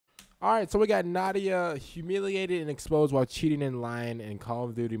All right, so we got Nadia humiliated and exposed while cheating in line in Call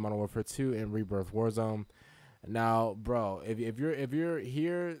of Duty Modern Warfare 2 and Rebirth Warzone. Now, bro, if you're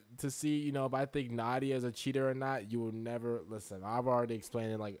here to see, you know, if I think Nadia is a cheater or not, you will never listen. I've already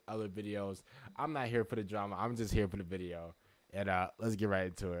explained in like other videos. I'm not here for the drama. I'm just here for the video. And let's get right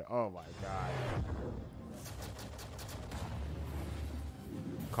into it. Oh my god.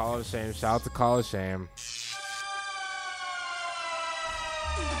 Call of Shame. Shout out to Call of Shame.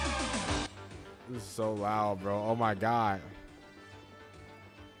 This is so loud, bro. Oh my god.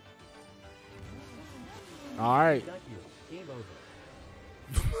 All right. Game over.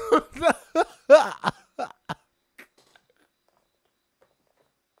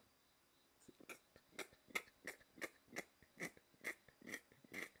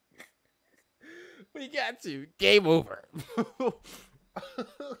 We got you. Game over.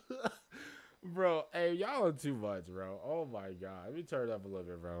 Bro, hey, y'all are too much, bro. Oh my god. Let me turn it up a little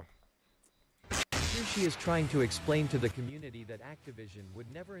bit, bro. Here she is trying to explain to the community that Activision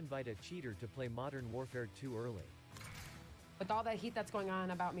would never invite a cheater to play Modern Warfare 2 early. With all that heat that's going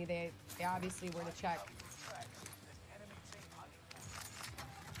on about me, they obviously were to check.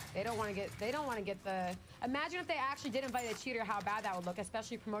 They don't want to get the. Imagine if they actually did invite a cheater, how bad that would look,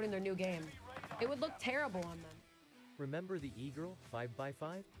 especially promoting their new game. It would look terrible on them. Remember the e-girl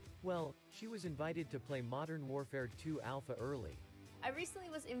 5x5? Well, she was invited to play Modern Warfare 2 Alpha early. I recently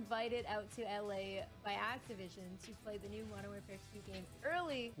was invited out to LA by Activision to play the new Modern Warfare 2 game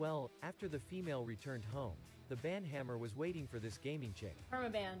early. Well, after the female returned home, the banhammer was waiting for this gaming chick.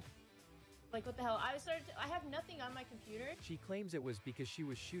 Permaban. Like, what the hell? I have nothing on my computer. She claims it was because she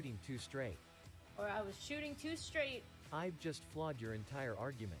was shooting too straight. Or I was shooting too straight. I've just flawed your entire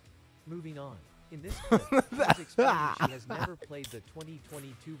argument. Moving on. In this clip, she's explaining she has never played the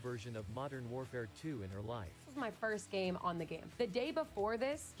 2022 version of Modern Warfare 2 in her life. This was my first game on the game. The day before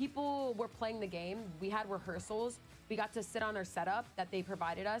this, people were playing the game. We had rehearsals. We got to sit on our setup that they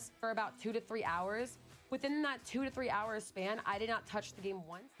provided us for about 2 to 3 hours. Within that 2 to 3 hours span, I did not touch the game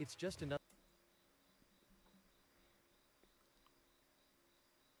once. It's just another.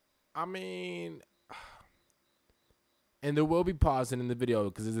 I mean, and there will be pausing in the video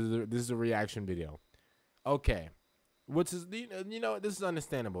because this is a reaction video. Okay, which is you know this is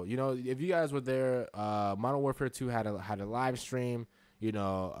understandable. You know, if you guys were there, Modern Warfare 2 had a live stream, you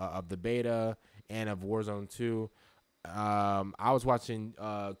know, of the beta and of Warzone 2. I was watching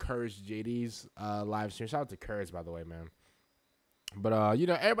Courage JD's live stream. Shout out to Courage, by the way, man. But you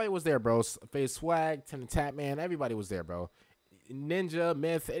know, everybody was there, bro. Face Swag, Tim the Tap Man, everybody was there, bro. Ninja,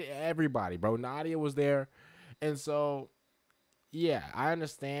 Myth, everybody, bro. Nadia was there, and so yeah, I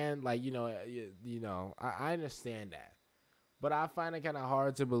understand. Like you know, I understand that, but I find it kind of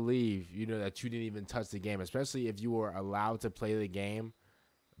hard to believe, you know, that you didn't even touch the game, especially if you were allowed to play the game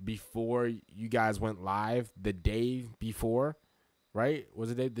before you guys went live the day before, right?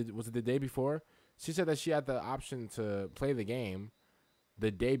 Was it the day before? She said that she had the option to play the game the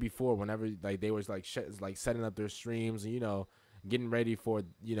day before, whenever like they was like setting up their streams and, you know, getting ready for,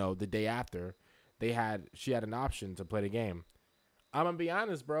 you know, the day after. She had an option to play the game. I'm gonna be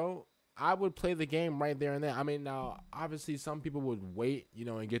honest, bro. I would play the game right there and then. I mean, now obviously some people would wait, you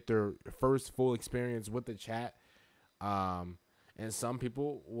know, and get their first full experience with the chat. And some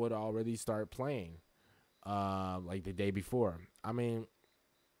people would already start playing like the day before. I mean,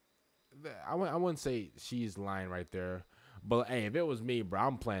 I wouldn't say she's lying right there. But, hey, if it was me, bro,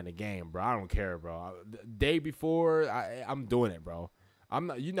 I'm playing the game, bro. I don't care, bro. The day before, I'm doing it, bro.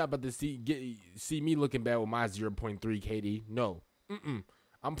 You're not about to see me looking bad with my 0.3 KD. No.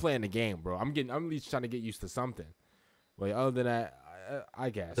 I'm playing the game, bro. I'm at least trying to get used to something. But other than that,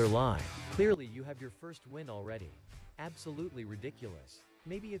 I guess. They're lying. Clearly, you have your first win already. Absolutely ridiculous.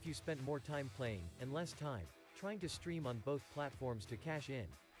 Maybe if you spent more time playing and less time trying to stream on both platforms to cash in,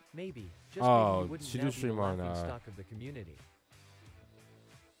 maybe, just maybe you wouldn't now be the laughing stock of the community.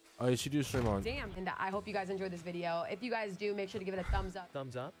 Oh, she do stream on. Damn, and I hope you guys enjoyed this video. If you guys do, make sure to give it a thumbs up.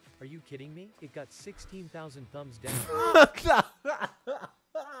 Thumbs up? Are you kidding me? It got 16,000 thumbs down.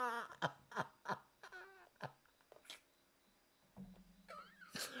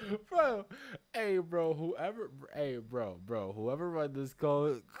 Bro, hey, bro, whoever run this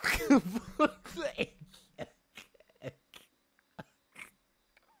code.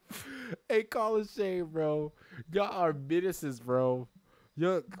 Hey, call it shame, bro. Y'all are menaces, bro.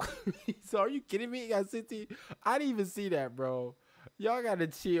 Yo, so are you kidding me? You got 16? I didn't even see that, bro. Y'all gotta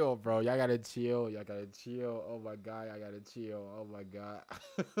chill, bro. Y'all gotta chill. Y'all gotta chill. Oh my god, I gotta chill. Oh my god.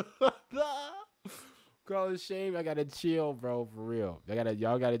 Call it shame. I gotta chill, bro. For real.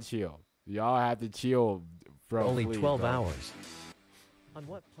 Y'all gotta chill. Y'all have to chill, bro. Only please, 12 bro. hours. On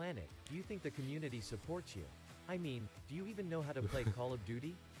what planet do you think the community supports you? I mean, do you even know how to play Call of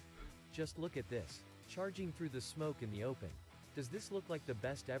Duty? Just look at this. Charging through the smoke in the open. Does this look like the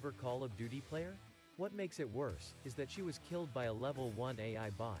best ever Call of Duty player? What makes it worse is that she was killed by a level 1 AI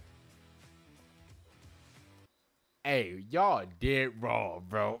bot. Hey, y'all did wrong,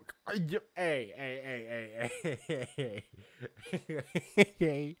 bro. Hey,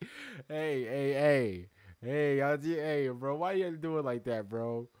 y'all did, hey, bro. Why you do it like that,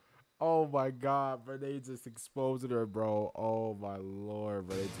 bro? Oh my God, bro. They just exposed her, bro. Oh my Lord,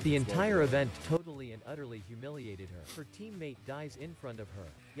 bro. The entire event totally and utterly humiliated her. Her teammate dies in front of her,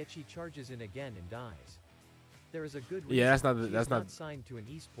 yet she charges in again and dies. There is a good reason that's not signed to an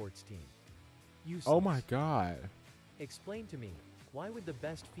esports team. Useless. Oh my God. Explain to me, why would the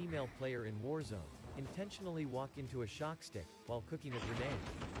best female player in Warzone intentionally walk into a shock stick while cooking a grenade?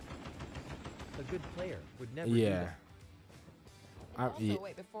 A good player would never do that. Also,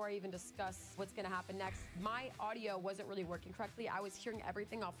 wait, before I even discuss what's going to happen next, my audio wasn't really working correctly. I was hearing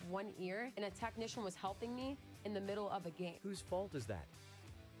everything off one ear, and a technician was helping me in the middle of a game. Whose fault is that?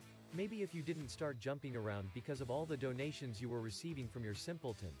 Maybe if you didn't start jumping around because of all the donations you were receiving from your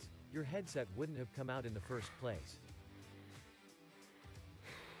simpletons, your headset wouldn't have come out in the first place.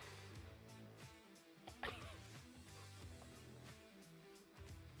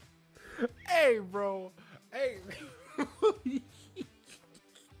 Hey, bro. Hey.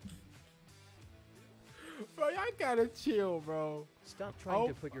 Bro, y'all gotta chill, bro. Stop trying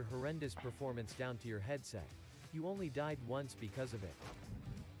to put your horrendous performance down to your headset. You only died once because of it.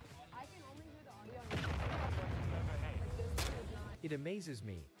 I can only hear the audio on the It amazes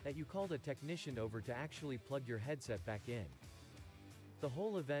me that you called a technician over to actually plug your headset back in. The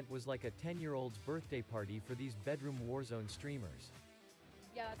whole event was like a 10-year-old's birthday party for these bedroom Warzone streamers.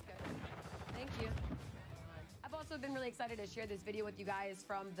 Yeah, that's good. Thank you. I've also been really excited to share this video with you guys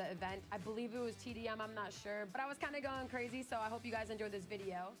from the event. I believe it was TDM, I'm not sure, but I was kind of going crazy, so I hope you guys enjoyed this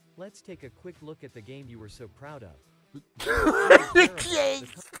video. Let's take a quick look at the game you were so proud of.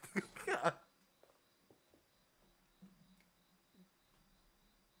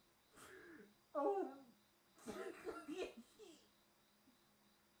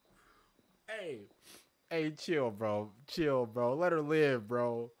 Hey, chill, bro. Chill, bro. Let her live,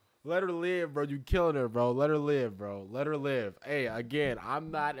 bro. Let her live, bro. You killing her, bro. Let her live, bro. Let her live. Hey, again,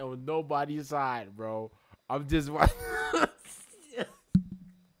 I'm not on nobody's side, bro. I'm just watching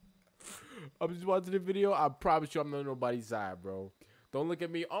the video. I promise you I'm not on nobody's side, bro. Don't look at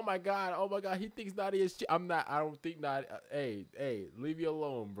me. Oh my God. Oh my God. He thinks Nadia is shit. I'm not. I don't think Nadia. Hey, leave me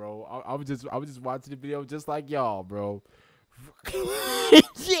alone, bro. I was just watching the video just like y'all, bro. He said,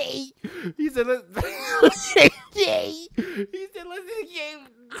 let's he said, let's see the game.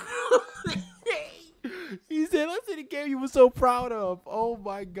 He said, let's see the game you were so proud of. Oh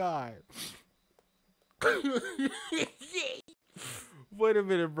my God. Wait a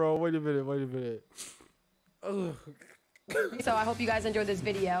minute, bro. Wait a minute. So I hope you guys enjoyed this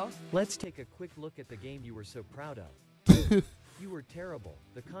video. Let's take a quick look at the game you were so proud of. You were terrible.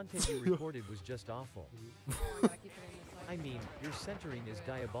 The content you recorded was just awful. I mean, your centering is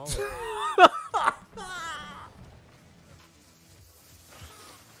diabolical.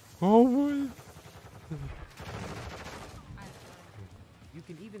 Oh my. You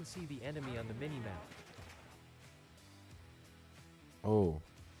can even see the enemy on the minimap. Oh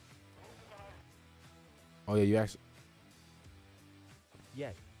yeah, you actually.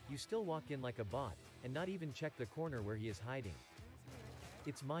 Yet, you still walk in like a bot, and not even check the corner where he is hiding.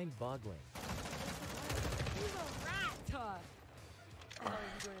 It's mind-boggling.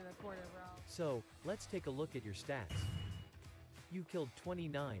 So, let's take a look at your stats. You killed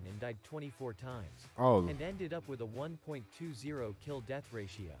 29 and died 24 times. Oh. And ended up with a 1.20 kill-death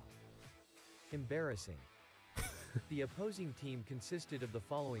ratio. Embarrassing. The opposing team consisted of the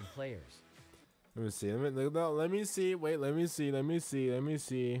following players. Let me see. Let me see. Wait. Let me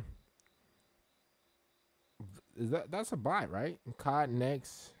see. Is that's a bot, right? COD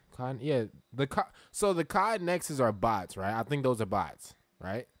Next. Yeah. So the COD Nexes are bots, right? I think those are bots,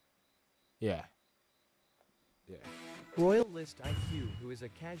 right? Yeah. Royal List IQ, who is a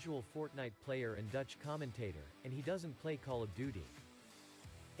casual Fortnite player and Dutch commentator, and he doesn't play Call of Duty.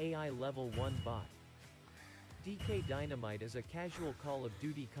 AI Level 1 bot. DK Dynamite is a casual Call of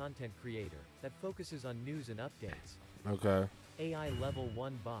Duty content creator that focuses on news and updates. Okay. AI Level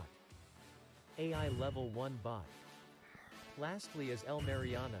 1 bot. AI Level 1 bot. Lastly is El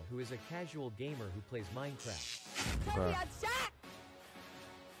Mariana, who is a casual gamer who plays Minecraft. Okay.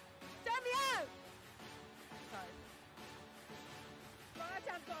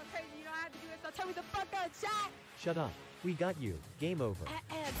 Shut up. We got you. Game over.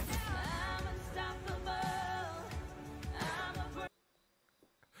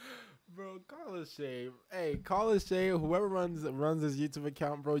 Bro, call us shame. Hey, call us shame. Whoever runs this YouTube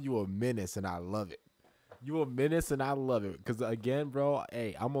account, bro, you a menace, and I love it. You a menace, and I love it. Because, again, bro,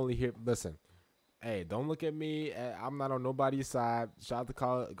 hey, I'm only here. Listen, hey, don't look at me. I'm not on nobody's side. Shout out to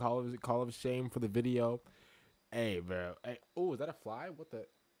call of shame for the video. Hey, bro. Hey, oh, is that a fly? What the?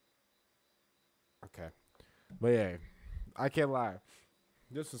 Okay. But, yeah, I can't lie.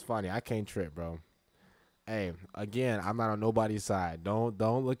 This was funny. I can't trip, bro. Hey, again, I'm not on nobody's side. Don't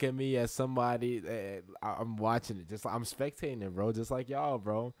look at me as somebody. I'm watching it. Just I'm spectating it, bro. Just like y'all,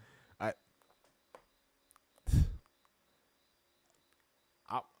 bro.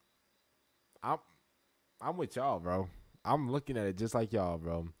 I'm with y'all, bro. I'm looking at it just like y'all,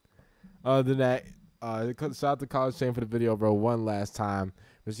 bro. Other than that, shout out to College Shane for the video, bro. One last time.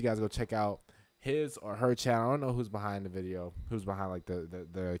 Make sure you guys go check out his or her channel. I don't know who's behind the video, who's behind like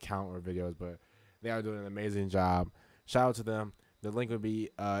the account or videos, but they are doing an amazing job. Shout out to them. The link will be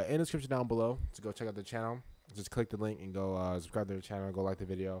in the description down below to go check out their channel. Just click the link and go subscribe to their channel, go like the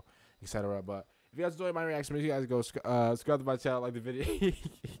video, etc. But if you guys enjoyed my reaction, make sure you guys go subscribe to my channel, like the video,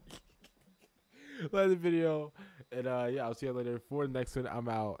 like the video, and yeah, I'll see you later for the next one. I'm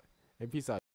out, and peace out.